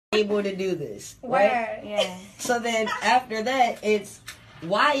able to do this, right? Yeah. So then after that, it's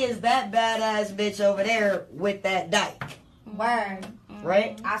why is that badass bitch over there with that dyke? Word.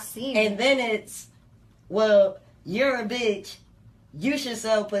 Right? I see it. And then it's, well, you're a bitch. You should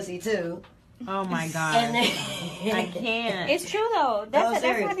sell pussy too. Oh my god. And then, I can't. It's true though. That's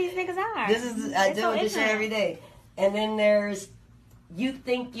what these niggas are. I deal with this shit every day. And then there's, you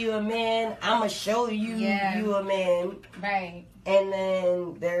think you a man, I'ma show you you a man. Right. And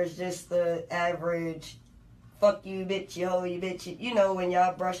then there's just the average, fuck you bitch, you hoe, you bitch. You know, when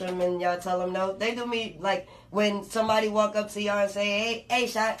y'all brush them and y'all tell them no. They do me like when somebody walk up to y'all and say, hey,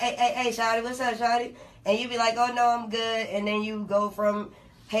 shawty, what's up, shawty? And you be like, oh no, I'm good. And then you go from,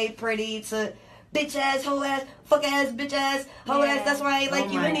 hey, pretty to bitch ass, hoe ass, fuck ass, bitch ass, hoe ass. That's why I ain't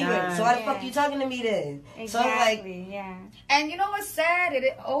like you anyway. God. So why the fuck you talking to me then? Exactly. So like, And you know what's sad?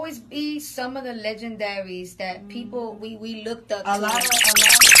 It always be some of the legendaries that people we looked up to. a lot.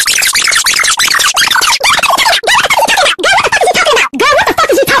 Girl, what the fuck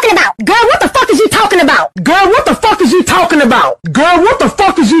is you talking about? Girl, what the fuck is you talking about? Girl, what the fuck is you talking about? Girl, what the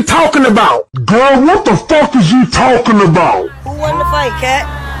fuck is you talking about? Girl, what the fuck is you talking about? Who won the fight, Cat?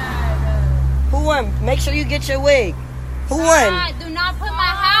 Who won? Make sure you get your wig. Who won? Do not put my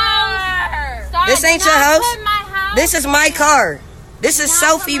house. Star, This ain't your house. This is my car. This is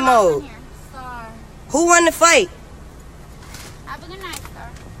Not selfie put my house mode. in here. Star. Who won the fight? Have a good night, Star.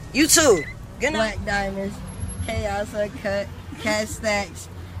 You too. Good night. Black Diamonds, Chaos Uncut, Cat Stacks.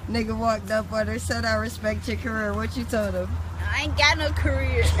 Nigga walked up on her, said I respect your career. What you told him? I ain't got no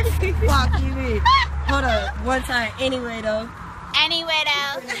career. Fuck you, mean. Hold on, one time. Anyway, though. Anyway,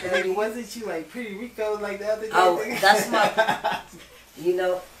 though. Hey, wasn't you like Pretty Rico like the other day? Oh, that's my, you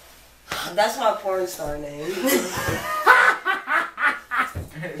know, that's my porn star name.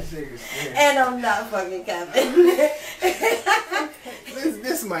 And I'm not fucking capping.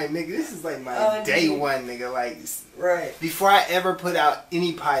 This my nigga. This is like my day one nigga. Like, right. Before I ever put out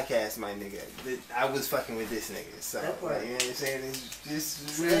any podcast, my nigga, I was fucking with this nigga. So, like, you know what I'm saying? It's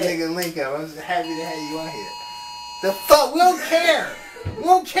just real nigga link up. I'm just happy to have you on here. The fuck? We don't care. We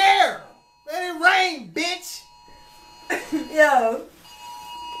don't care. Let it rain, bitch. Yo.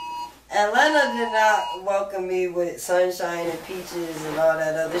 Atlanta did not welcome me with sunshine and peaches and all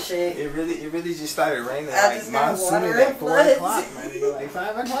that other shit. It really just started raining I like just got monsoon water at and 4 floods. o'clock, my nigga. Like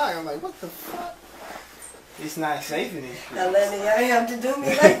 5 o'clock. I'm like, what the fuck? It's not safe in this shit. Atlanta, y'all have to do me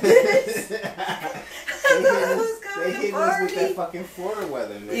like this. They hit us with that fucking Florida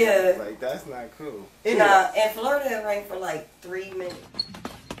weather, nigga. Yeah. Like, that's not cool. Anyway. Nah, in Florida it rained for like 3 minutes.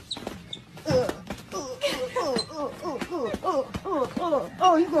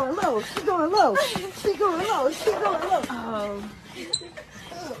 Oh, you going low. She going low. She going low. She going low.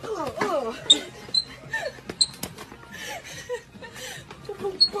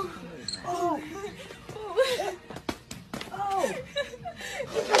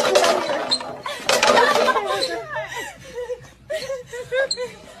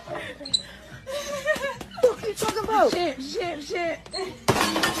 What are you talking about? Shit.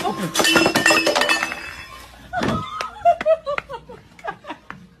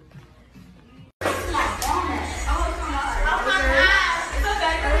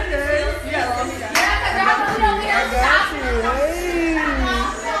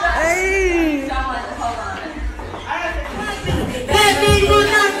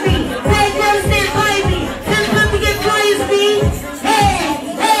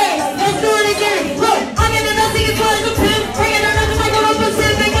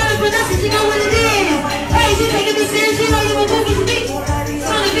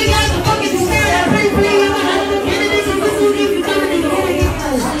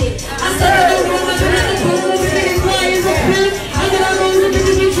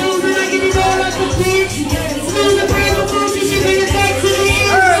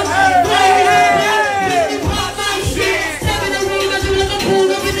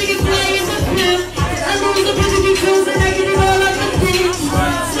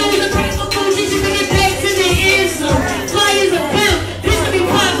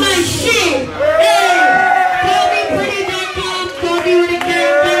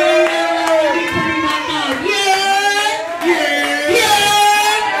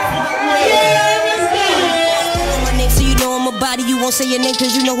 Say your name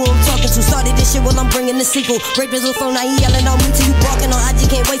cause you know who I'm talking to. Started this shit while I'm bringing the sequel. Rapers on phone, now he yelling on me till you barking on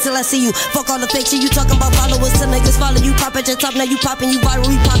IG. Can't wait till I see you. Fuck all the fake shit you talking about followers till niggas follow you. Pop at your top, now you popping, you viral,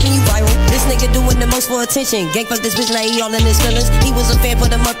 we popping, you viral. This nigga doing the most for attention. Gang fuck this bitch, now he all in his feelings. He was a fan,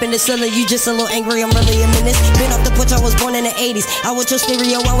 put him up in the ceiling. You just a little angry, I'm really a menace. Been off the porch, I was born in the 80s. I want your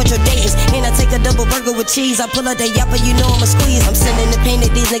stereo, I want your datings. And I take a double burger with cheese. I pull out that yapper, you know I'ma squeeze. I'm sending the pain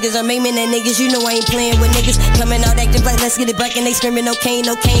that these niggas are maiming at niggas. You know I ain't playing with niggas. Coming out active like let's get it back, and they screaming no cane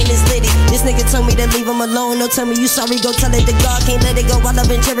is litty. This nigga told me to leave him alone. No, tell me you sorry, go tell it to God. Can't let it go, I love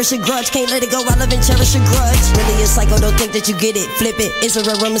and cherish a grudge. Can't let it go, I love and cherish a grudge. Really a psycho, don't think that you get it. Flip it, it's a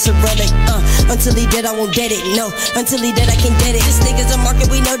rare rum, it's a relic. Until he dead, I won't get it. No, until he dead, I can't get it. This nigga's a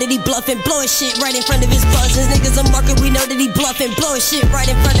market, we know that he bluffing. Blow his shit right in front of his buzzers. Niggas a market, we know that he bluffing. Blow his shit right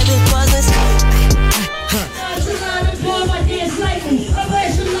in front of his buzzers.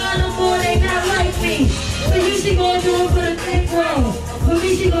 For you, she gonna do it for the thick roll. For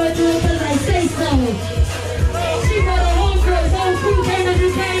me, she gonna do it because I say so. She brought a whole girl, whole crew came to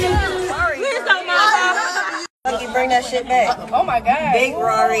this Please don't know. Lucky, bring that shit back. Oh my God. Big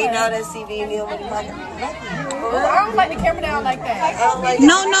Rory, now that CV Neil with the pocket. I don't like the camera down like that. I don't like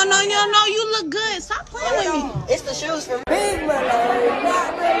No, you look good. Stop playing with me. It's the shoes for me. Big Malone,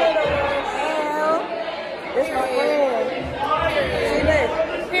 not the little one. It's my friend. See this?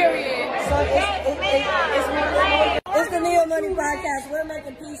 Period. So it's the Neo Money Podcast. We're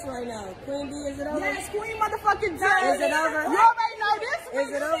making peace right now. Queen B, is it over? Yes, Queen motherfucking Jones. Is it over? You already know this.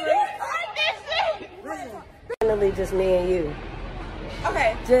 Is it over? You heard this shit. Listen, finally just me and you.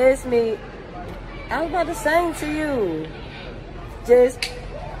 Okay. Just me. I was about to sing to you. Just,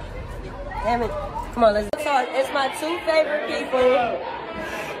 damn it. Come on, let's talk. It's my two favorite people.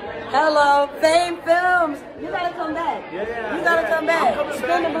 Hello, Fame Films. You gotta come back. Yeah. You gotta come back.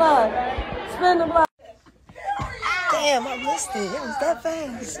 Spin the blood. Spin the blood. Damn, I missed it. It was that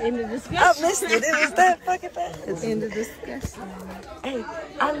fast. In the discussion. I missed it. It was that fucking fast. In the discussion. Hey,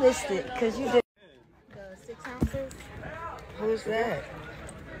 I missed it because you did. The 6 ounces. Who's that?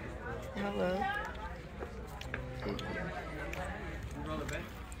 Hello.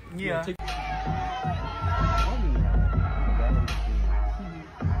 Yeah.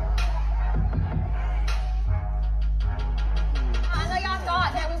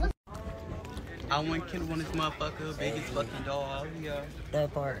 I want to kill on this motherfucker, biggest fucking dog. Yeah.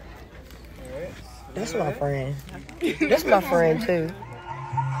 That part. That's my friend. That's my friend too.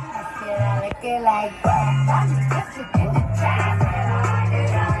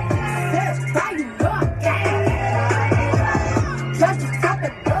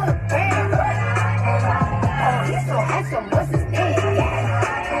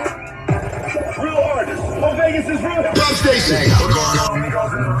 Real artists. Oh, Vegas is real hip hop station.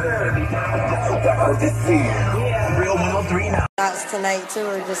 Real 103 now. Shots tonight too,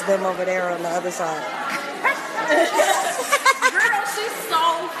 or just them over there on the other side. Girl, she's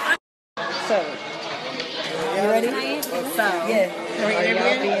so So, you ready? So, yeah.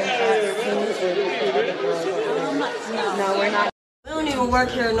 No, we're not. We don't even work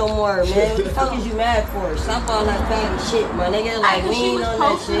here no more, man. What the fuck is you mad for? Stop all that faggot shit, my nigga. Like, we ain't on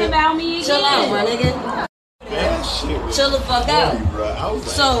that shit. About me Chill out, my nigga. Chill the fuck out.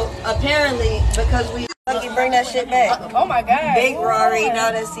 So, apparently, because we Lucky, bring that shit back. Oh my God. Big Rory, now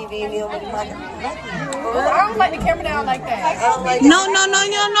that CV Neil with the pocket. I don't like the camera down like that. I don't like No,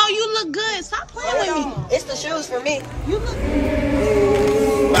 you look good. Stop playing with me. It's the shoes for me. You look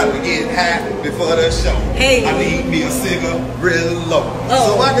About to get high before the show. Hey. I need me a cigarette real low.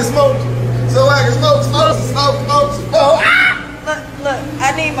 Oh. So I can smoke. Look,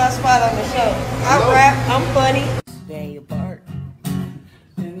 I need my spot on the show. I rap, I'm funny. Daniel Park.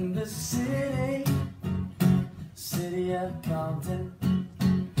 In the city of Compton.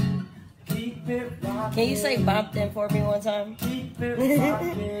 Keep it rockin'. Can you say Bompton for me one time? Keep it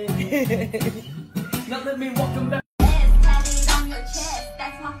rockin'. Now let me welcome back. On your chest,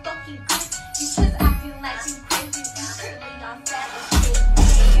 that's my fucking clip. You just acting like you crazy. You curly on savage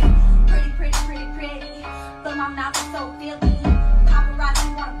shit. Pretty. But my mouth is so filthy. Paparazzi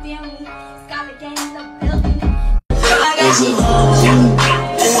wanna feel me. Scarlet gang in the building.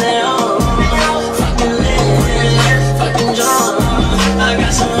 I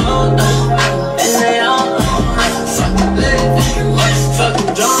got some old and they all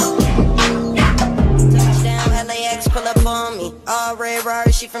fucking drunk. Touchdown, LAX, pull up on me. All red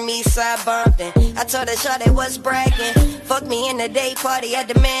Rari, she from Eastside Bumpin'. I told her shawty was bragging. Fuck me in the day party at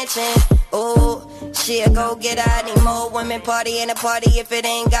the mansion. Ooh, she'll go get out any more women party in a party if it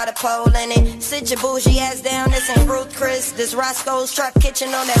ain't got a pole in it. Sit your bougie ass down, this ain't Ruth Chris. This Roscoe's Trap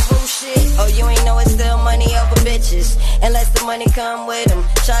Kitchen on that roof shit. Oh, you ain't know it's still money over bitches, unless the money come with them.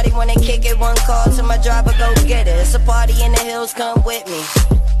 Shawty wanna kick it, one call to my driver, go get it. It's a party in the hills, come with me.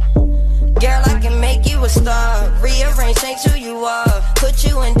 Girl, I can make you a star. Rearrange, change who you are. Put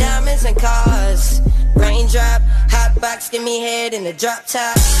you in diamonds diamonds and cars. Raindrop, hot box, give me head in the drop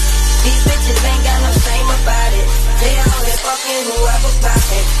top. These bitches ain't got no shame about it. They out here fucking whoever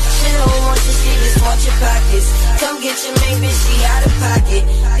poppin'. She don't want you, she just want your pockets. Come get your main bitch, she out of pocket.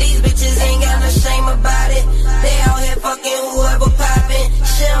 These bitches ain't got no shame about it. They out here fucking whoever poppin'.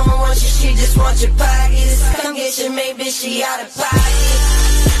 She don't want you, she just want your pockets. Come get your main bitch, she out of pocket.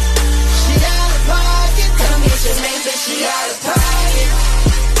 She out of pocket. Come get your main bitch, she out of pocket.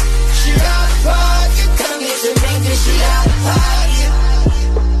 She out of pocket. Come get your main bitch, she out of pocket.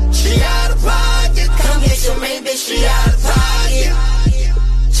 She out of pocket. Come get your main bitch, she out of pocket.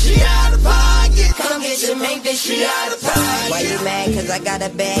 She out of pocket. Come get your main bitch, she out of pocket. Why you mad cause I got a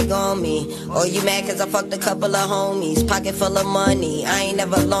bag on me? Or you mad cause I fucked a couple of homies? Pocket full of money, I ain't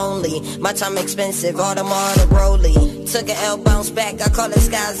never lonely. My time expensive, Audemars the Rollie. Took an L, bounce back, I call it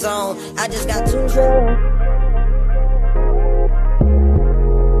Sky Zone. I just got too drunk.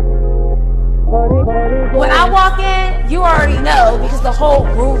 When I walk in, you already know because the whole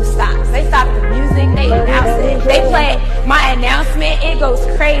room stops. They stop the music, they announce it. They play my announcement, it goes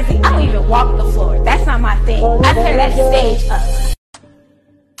crazy. I don't even walk the floor. That's not my thing. I tear that stage up.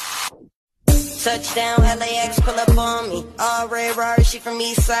 Touchdown, LAX, pull up on me. All red Rari, she from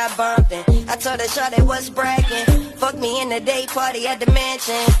East Side bumping. I told her, shawty, what's bragging? Fuck me in the day party at the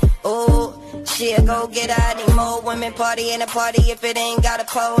mansion. Ooh, she'll go get out. Need more women party in a party if it ain't got a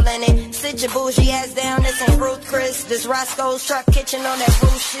pole in it. Sit your bougie ass down, this ain't Ruth Chris. This Roscoe's truck kitchen on that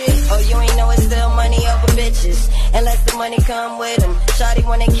roof shit. Oh, you ain't know it's still money over bitches. Unless the money come with them. Shawty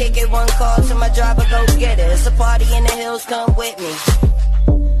wanna kick it, one call to my driver, go get it. It's a party in the hills, come with me.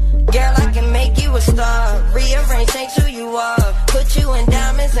 Girl, I can make you a star. Rearrange, change who you are. Put you in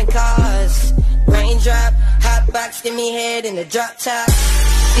diamonds and cars. Raindrop, hot box, give me head in the drop top.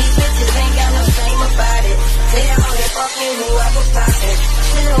 These bitches ain't got no shame about it. They out here fucking whoever poppin'.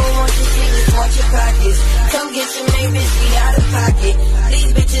 She don't want you, she just want your pockets. Come get your main bitch, she out of pocket.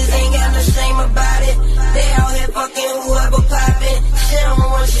 These bitches ain't got no shame about it. They out here fucking whoever poppin'. She don't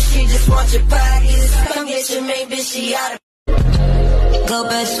want you, she just want your pockets. Come get your main bitch, she out of go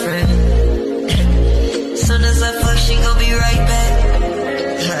best friend. Soon as I fuck, she gon' be right back.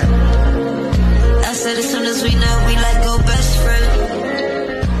 I said as soon as we know, we like go best friend.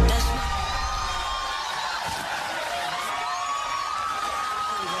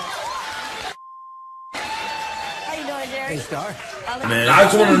 How you doing, Jerry? Hey, Star. Man, I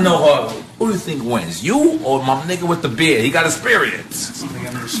just want to know who do you think wins, you or my nigga with the beard? He got experience.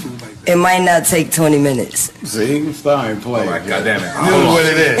 It might not take 20 minutes. See, Star ain't playing. Oh my goddamn it! You know what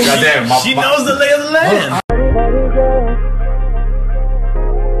it is. Goddamn it! She knows the lay of the land.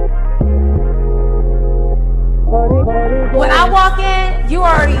 When I walk in, you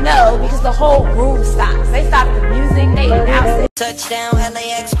already know because the whole room stops. They stop the music, they announce it. Touchdown,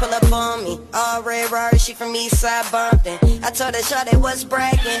 LAX, pull up on me. All red Rari, she from East Side bumping. I told her, shawty, what's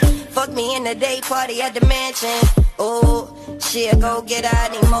bragging? Fuck me in the day party at the mansion. Ooh, she'll go get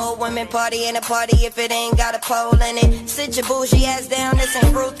out. Need more women party in a party if it ain't got a pole in it. Sit your bougie ass down, this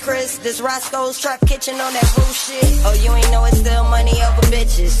ain't Ruth Chris. This Roscoe's truck kitchen on that roof shit. Oh, you ain't know it's still money over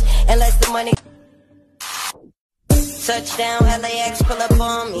bitches. Unless the money... Touchdown, LAX, pull up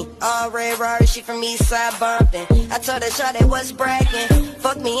on me. All red Rari, she from East Side bumping. I told her, shawty, what's bragging?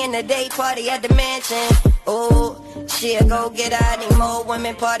 Fuck me in the day party at the mansion. Ooh, she'll go get out. Need more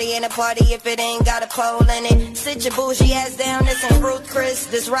women party in a party if it ain't got a pole in it. Sit your bougie ass down, this ain't Ruth Chris.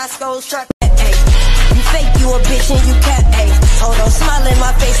 This Roscoe's truck. Ay, you fake, you a bitch and you cap. Ay, hold on, smile in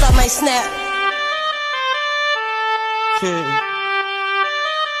my face, I might snap.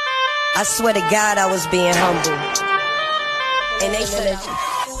 I swear to God, I was being humble. And they said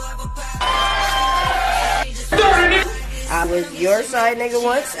I was your side nigga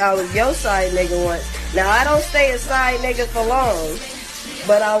once, I was your side nigga once. Now I don't stay a side nigga for long,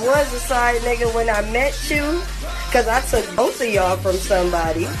 but I was a side nigga when I met you, cause I took both of y'all from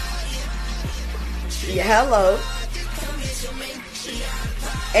somebody. Yeah, hello.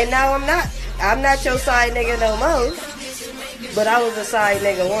 And now I'm not your side nigga no more, but I was a side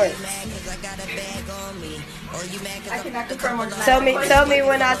nigga once. I cannot confirm or deny. Tell me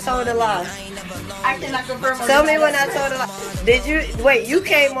when I told a lie. I cannot confirm or Tell deny. me when I told a lie. Did you, wait, you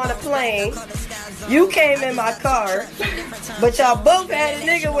came on a plane, you came in my car, but y'all both had a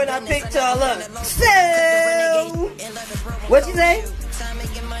nigga when I picked y'all up. So, what you say?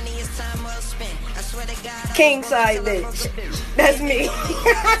 King side bitch. That's me.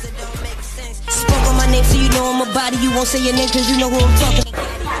 Spoke on my name so you know I'm a body. You won't say your name cause you know who I'm talking.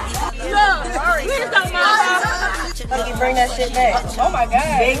 No, Rory. You bring that shit back. Oh my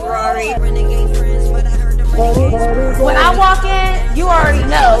God. Big Rory. When I walk in, you already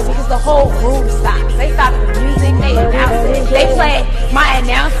know because the whole room stops. They stop the music, they announce it. They play my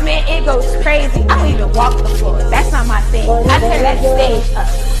announcement, it goes crazy. I don't even walk the floor. That's not my thing. I turn that stage up.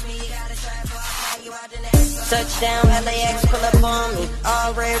 Touchdown, LAX, pull up on me.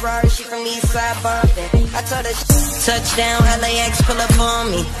 All red Rari, she from East Side bumping. I told her, touchdown, LAX, pull up on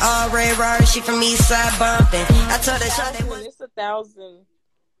me. All red Rari, she from East Side bumping. I told her,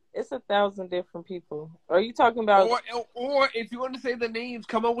 it's 1,000 different people. Are you talking about? Or if you want to say the names,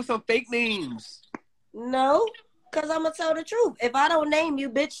 come up with some fake names. No, because I'm going to tell the truth. If I don't name you,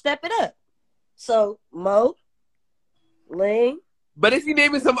 bitch, step it up. So, Mo, Ling. But if you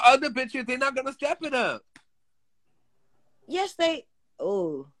name some other bitches, they're not going to step it up. Yes, they.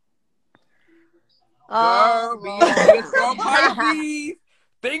 Oh. Girl, be honest, on Pisces.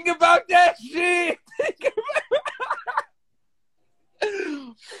 Think about that shit.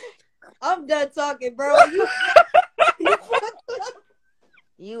 I'm done talking, bro.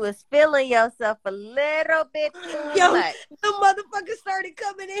 You was feeling yourself a little bit too much. The motherfucker started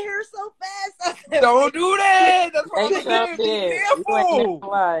coming in here so fast. Don't do that. That's what I'm saying. Be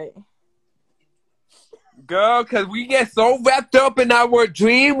careful. Girl, because we get so wrapped up in our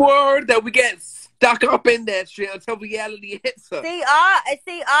dream world that we get stuck up in that shit until reality hits us.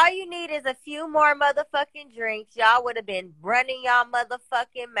 See, all you need is a few more motherfucking drinks. Y'all would have been running y'all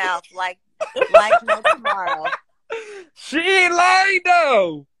motherfucking mouth like no tomorrow. She ain't lying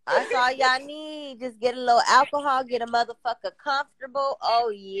though. That's all y'all need. Just get a little alcohol, get a motherfucker comfortable.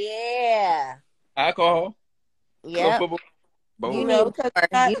 Oh yeah. Alcohol. Yeah. You know, because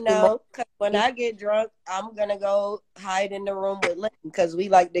when I get drunk, I'm gonna go hide in the room with Lynn because we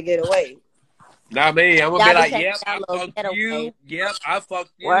like to get away. Nah, me. I'm gonna be like, yep, I fucked you. Yep, I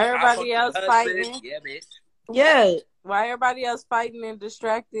fucked you. Why everybody else fighting? Yeah, bitch. Yeah. Why everybody else fighting and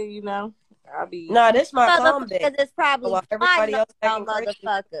distracted? You know, I'll be. Nah, this my calm day. Because it's probably everybody else y'all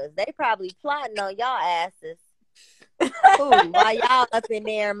motherfuckers. They probably plotting on y'all asses. While y'all up in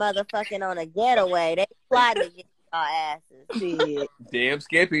there motherfucking on a getaway, they plotting to get y'all asses. Shit. Damn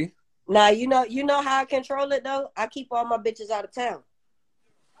Skippy. Nah, you know how I control it though? I keep all my bitches out of town.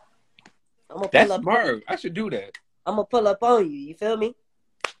 That's smart. I should do that. I'm gonna pull up on you. You feel me?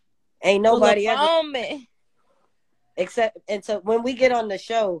 Ain't nobody ever on me. Except until when we get on the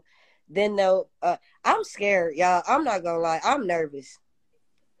show, then they'll. I'm scared, y'all. I'm not gonna lie. I'm nervous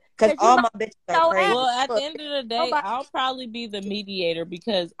because all my bitches are crazy. Well, at the end of the day, I'll probably be the mediator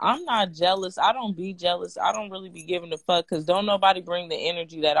because I'm not jealous. I don't be jealous. I don't really be giving a fuck because don't nobody bring the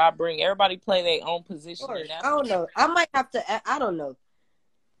energy that I bring. Everybody play their own position. I don't know. I might have to. I don't know.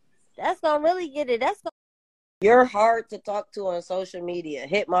 That's gonna really get it. You're hard to talk to on social media.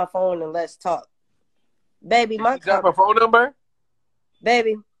 Hit my phone and let's talk, baby. You got my phone number,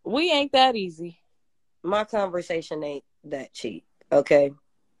 baby. We ain't that easy. My conversation ain't that cheap. Okay,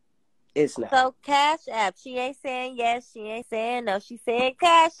 it's not. So Cash App. She ain't saying yes. She ain't saying no. She saying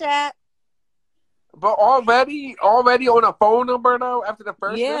Cash App. But already on a phone number though. After the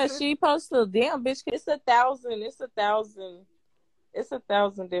first, message? She posted. Damn, bitch. It's 1,000. It's 1,000. It's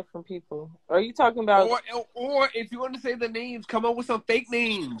 1,000 different people. Are you talking about? Or if you want to say the names, come up with some fake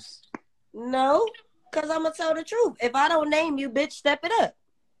names. No, because I'm going to tell the truth. If I don't name you, bitch, step it up.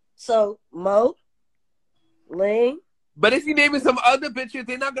 So, Mo, Ling. But if you name some other bitches,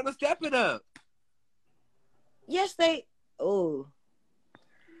 they're not going to step it up. Yes, they. Oh.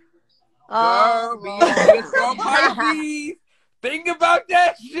 Girl, be honest, on Pisces. Think about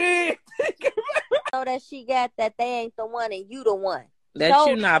that shit. So that she got that they ain't the one and you the one. That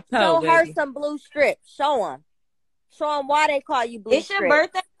you not show her baby. some blue strips. Show them why they call you blue strips. It's your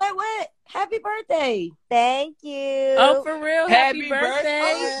birthday. What? Happy birthday. Thank you. Oh, for real? Happy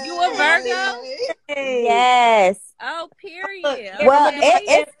birthday. You a Virgo? Yes. Oh, period. Well,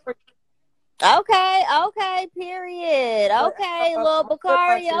 it's okay, period. Okay, little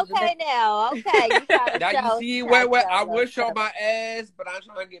Bakari, okay now. Okay, you try to now you see where I will show my ass, but I'm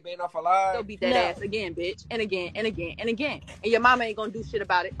trying to get banned off a lie. Still beat that ass again, bitch, and again, and again, and again. And your mama ain't gonna do shit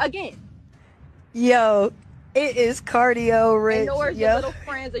about it again. Yo, it is cardio rich. And nor is your little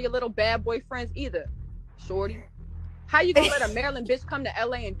friends or your little bad boy friends either, shorty. How you gonna let a Maryland bitch come to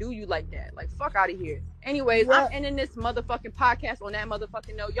LA and do you like that? Like, fuck out of here. Anyways, I'm ending this motherfucking podcast on that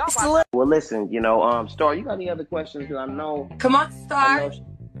motherfucking note. Y'all watch. Well, listen, Star, you got any other questions? Because I know. Come on, Star.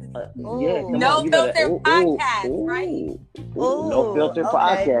 No filter podcast, right? No filter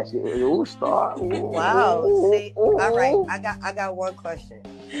podcast. Ooh, Star. Ooh, wow. See, all right. I got one question.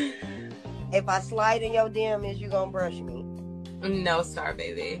 If I slide in your DM, is you gonna brush me? No Star,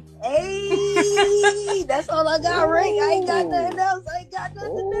 baby. Hey, that's all I got, Rick. I ain't got nothing else.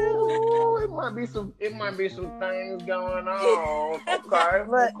 It might be some things going on. Okay.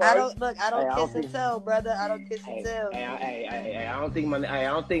 Look, I don't kiss and tell, brother. I don't kiss and tell. I don't think my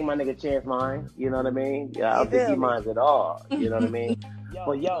nigga Chance mind. You know what I mean? Yeah, I don't think he minds at all. You know what I mean?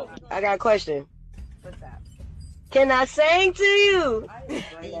 But yo, I got a question. What's that? Can I sing to you? I'm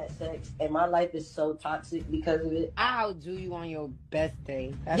great at sex, and my life is so toxic because of it. I outdo you on your best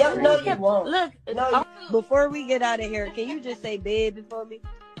day. Yo, no, you won't. Look, No, before we get out of here, can you just say baby for me?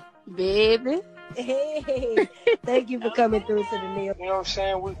 Baby. Hey, thank you for coming through to the Neil. You know what I'm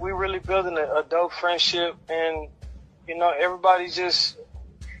saying? We really building a dope friendship, and you know everybody's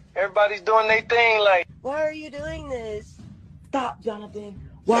doing their thing. Like, why are you doing this? Stop, Jonathan.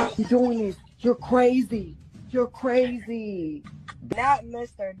 Why are you doing this? You're crazy. You're crazy. Not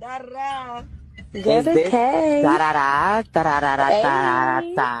Mr. Da-da-da. Is this da-da-da,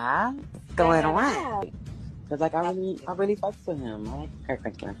 da-da-da-da-da-da. What's going on? Cause like I really fucks with him. I like Kirk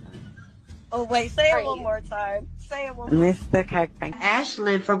Franklin. Oh wait, say it one more time. Say it one more time. Mr. Kirk Franklin.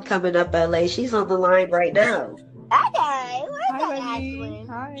 Ashlyn from Coming Up LA. She's on the line right now. Okay, what's up, Ashlyn?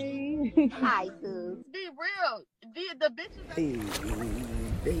 Hi. Hi, Sue. Be real. The bitches.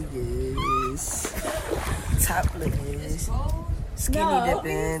 Vegas. Topless. Skinny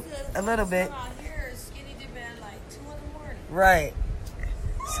dipping. A little bit. Skinny dipping like 2 in the morning. Right.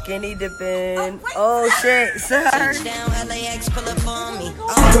 Skinny dipping. Oh shit. Sorry. Down LAX, pull up on me.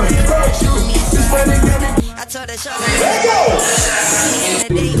 I told her, show me. In the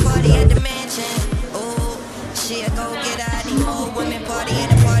day party at the mansion. Oh, she'll go get out any more women party in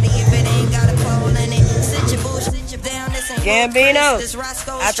the party if it ain't got a pole in it. Sit your bullshit down. Gambino.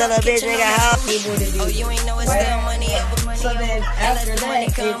 I tell a bitch nigga how he would it. Oh, you ain't know it's still money. So then after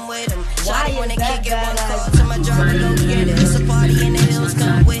that, come with him. why is wanna that kick it one call badass? to my driver, go get it. It's a party in the hills,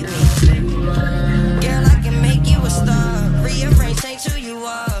 come with me. Girl, I can make you a star. Rearrange, change who you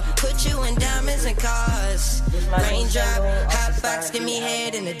are. Put you in diamonds and cars. Raindrop, hot box, give me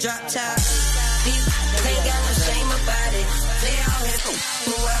head in the drop top. These ain't got no shame about it. They all hit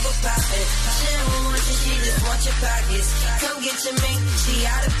whoever pop it. She don't want you, she just want your pockets. Come get your mink, she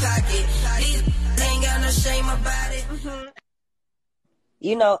out of pocket. These ain't got no shame about it.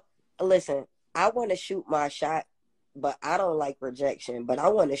 You know, listen, I want to shoot my shot, but I don't like rejection. But I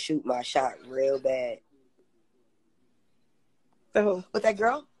want to shoot my shot real bad. So, with that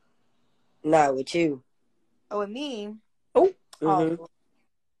girl? Not with you. Oh, with me? Mm-hmm. Oh,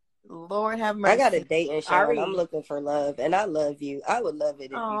 Lord have mercy. I got a date in Sharon. Ari. I'm looking for love, and I love you. I would love it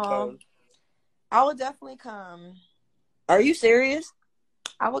if you came. I would definitely come. Are you serious?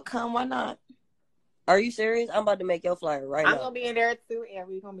 I would come. Why not? Are you serious? I'm about to make your flyer right now. I'm gonna be in there too, and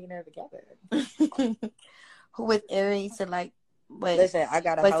we're gonna be in there together. Who with Aries to like? Wait, listen, I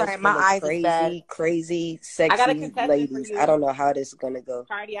got a house sorry, full my of eyes is bad. crazy, I got a sexy contestant ladies. for you. I don't know how this is gonna go.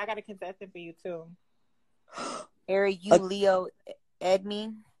 Cardi, I got a contestant for you too. Aries, you Leo,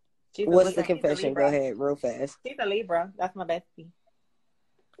 Edme. What's the confession? Go ahead, real fast. She's a Libra. That's my bestie.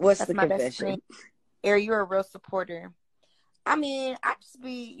 What's That's the my best confession? friend. Aries, you're a real supporter. I mean, I just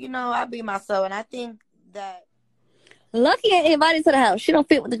be, I be myself, and I think that Lucky ain't invited to the house. She don't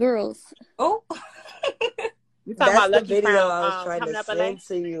fit with the girls. Oh. You That's talking about the Lucky video from, I was trying Coming to Up LA? send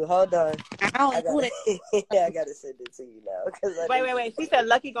to you. Hold on. I don't I do gotta, it. I gotta send it to you now. Wait. She said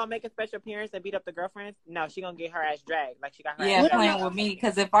Lucky gonna make a special appearance and beat up the girlfriends. No, she gonna get her ass dragged like she got her Yeah, ass dragged. playing with me.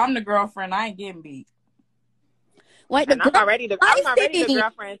 Because if I'm the girlfriend, I ain't getting beat. Wait, And I'm already the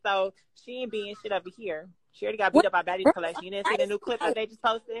girlfriend, so she ain't being shit over here. She already got beat up by Baddies Collection. You didn't see the new clip that they just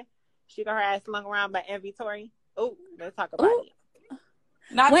posted? She got her ass slung around by Envy Tory. Oh, let's talk about it.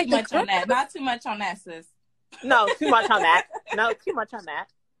 Not too much on that. Not too much on that, sis. No, too much on that. No, too much on that.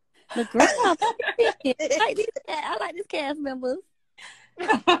 The girl, I like these cast members.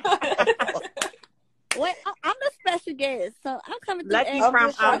 Wait, I'm the special guest, so I'm coming through. Lucky I'm from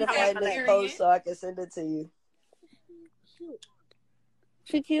just trying to find Coming this Up post so I can send it to you.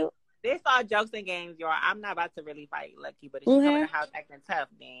 She cute. This all jokes and games, y'all. I'm not about to really fight Lucky, but if she Mhm. come in the house acting tough,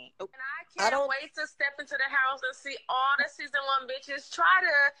 then oh. I can't wait to step into the house and see all the season 1 bitches try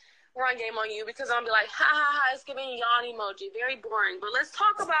to run game on you because I'm be like, ha ha ha, it's giving yawn emoji. Very boring. But let's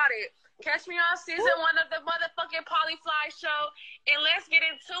talk about it. Catch me on season 1 of the motherfucking Polyfly show and let's get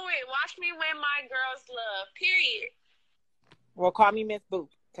into it. Watch me win my girls' love. Period. Well, call me Miss Boop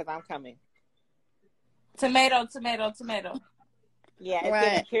because I'm coming. Tomato. Yeah, it's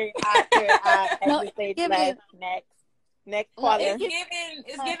Right. giving period, No, exit stage give left, it- next No, caller.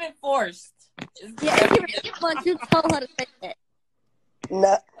 It's giving forced. Yeah, it's giving, but you told her to say that.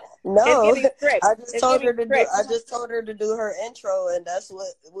 No, No, giving script. I just It's told her giving to do. script. I just told her to do her intro, and that's what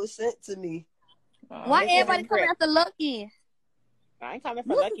was sent to me. Why It's everybody giving coming script. after Lucky? I ain't coming for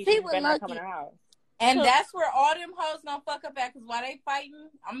What's Lucky. the tea She's with better not come Lucky? in the house. And that's where all them hoes gonna fuck up at, because while they fighting,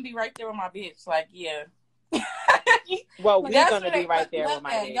 I'm gonna be right there with my bitch. Like, yeah. Well, we That's gonna where be they right fucking there up with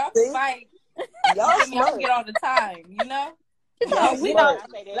my at. bitch. Y'all can fight. Y'all Y'all smart. get all the time, you know? Y'all We smart.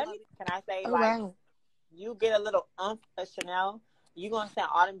 can I say Oh, like wow. you get a little of Chanel, you gonna send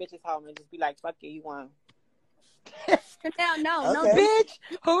all them bitches home and just be like, fuck it, you won. Chanel, no, Okay. Bitch,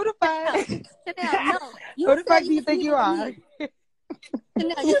 who the fuck? Chanel, no. Who the fuck said do you was think you leaving are? with me.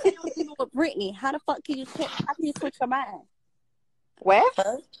 Chanel, you said you was leaving with Brittany. How the fuck can you switch your mind? What?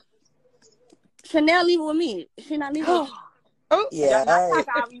 Huh? Chanel leaving with me. She not leaving with Oh, Yeah. Y'all all right.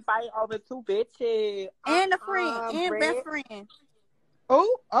 got me fighting over two bitches. and a friend and Britt. best friend.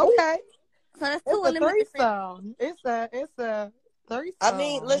 oh, okay. So that's It's two a unlimited friends. threesome. It's a threesome. I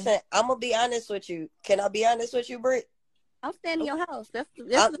mean, listen. I'm gonna be honest with you. Can I be honest with you, Britt? I'm staying in your house. That's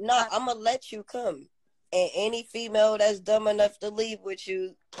I'm gonna let you come. And any female that's dumb enough to leave with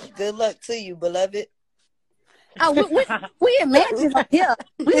you, good luck to you, beloved. Oh, we in mansions up here.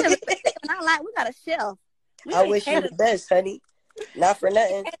 We in not like we got a shelf. I wish you the best, honey. Not for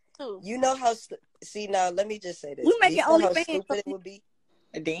nothing. You know how. See now, let me just say this. We making You know how OnlyFans. stupid it would be.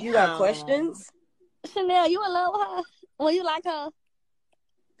 Damn. You got questions? Chanel, you in love with her? Well, you like her?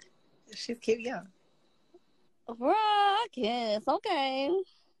 She's cute, yeah. Bruh, I guess. Okay.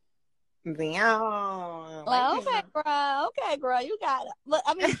 Damn. Like, okay, girl, you got it. But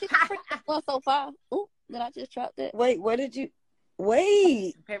I mean, she's pretty one so far. Ooh, did I just drop that? Wait, what did you?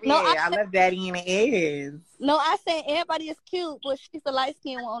 Wait. Period. No, I love Daddy in the ears. No, I said everybody is cute, but she's the light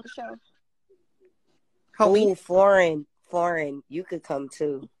skinned one on the show. Oh, foreign. You could come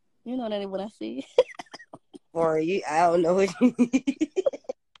too. You know that ain't what I see. Foreign, you. I don't know what you.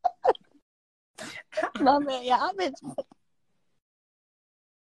 No man, yeah, I've been.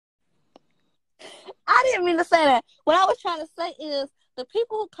 I didn't mean to say that. What I was trying to say is the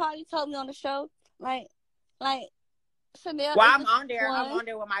people who Cardi told me on the show, like Chanel. Well, I'm on there. I'm on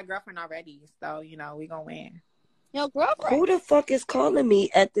there with my girlfriend already, so you know we gonna win. Your girlfriend? Who the fuck is calling me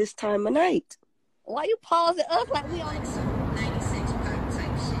at this time of night? Why you pausing us like we on?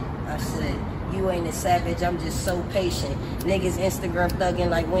 I said, you ain't a savage, I'm just so patient. Niggas Instagram thugging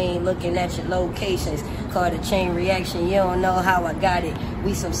like we ain't looking at your locations. Call the chain reaction, you don't know how I got it.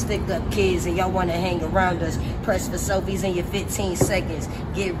 We some stick up kids and y'all wanna hang around us. Press for selfies in your 15 seconds.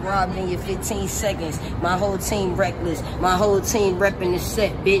 Get robbed in your 15 seconds. My whole team reckless. My whole team repping the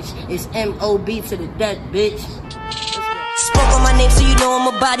set, bitch. It's M.O.B. to the death, bitch. Spoke on my name so you know I'm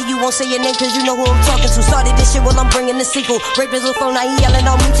a body. You won't say your name cause you know who I'm talking to. Started this shit while I'm bringing the sequel. Rapist on phone, now he yelling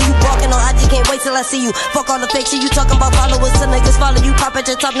on me till you barking on. I just can't wait till I see you. Fuck all the fake shit you talking about followers. Till niggas follow you. Pop at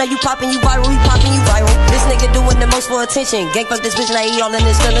your top, now you popping, you viral. He popping, you viral. This nigga doing the most for attention. Gang fuck this bitch, now he all in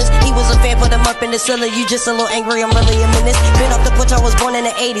his feelings. He was a fan, put him up in the ceiling. You just a little angry, I'm really a menace. Been off the porch, I was born in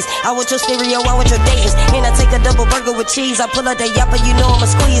the 80s. I want your stereo, I want your datings. And I take a double burger with cheese. I pull out that yapper, you know I'ma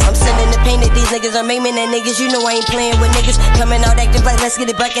squeeze. I'm sending the pain that these niggas are maiming that niggas. You know I ain't playing with niggas. Coming out active like let's get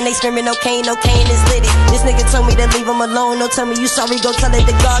it back and they screaming no cane is litty. This nigga told me to leave him alone. No tell me you sorry, go tell it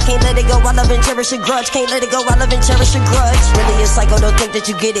to God. Can't let it go, I love and cherish a grudge. Can't let it go, I love and cherish a grudge. Really a psycho, don't think that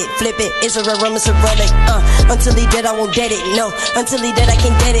you get it. Flip it, it's a rare rum, it's a relic. Until he dead, I won't get it. No, until he dead, I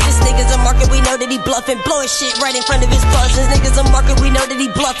can't get it. This nigga's a market, we know that he bluffing. Blow his shit right in front of his buzzers. Niggas a market, we know that he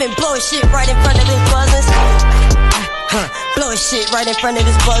bluffing. Blow his shit right in front of his buzzers. Blow his shit right in front of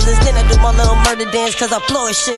his buzzers. Then I do my little murder dance cause I blow his shit.